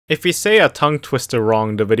If you say a tongue twister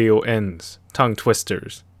wrong, the video ends. Tongue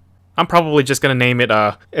twisters. I'm probably just gonna name it,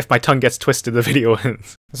 if my tongue gets twisted, the video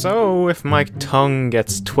ends. So, if my tongue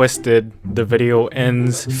gets twisted, the video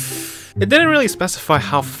ends. It didn't really specify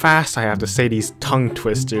how fast I have to say these tongue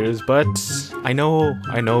twisters, but I know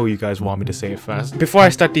you guys want me to say it fast. Before I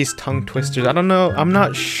start these tongue twisters, I don't know, I'm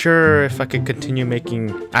not sure if I could continue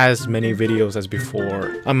making as many videos as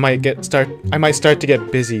before. I might start to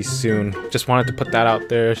get busy soon. Just wanted to put that out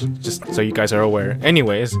there, just so you guys are aware.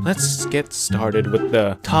 Anyways, let's get started with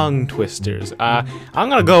the tongue twisters. I'm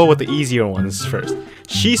gonna go with the easier ones first.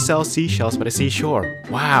 She sells seashells by the seashore.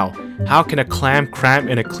 Wow. How can a clam cram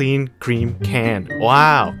in a clean cream can?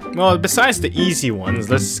 Wow. Well, besides the easy ones,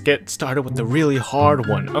 let's get started with the really hard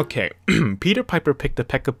one. Okay. Peter Piper picked a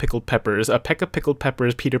peck of pickled peppers. A peck of pickled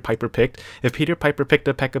peppers Peter Piper picked. If Peter Piper picked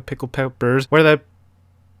a peck of pickled peppers, where's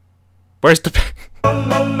the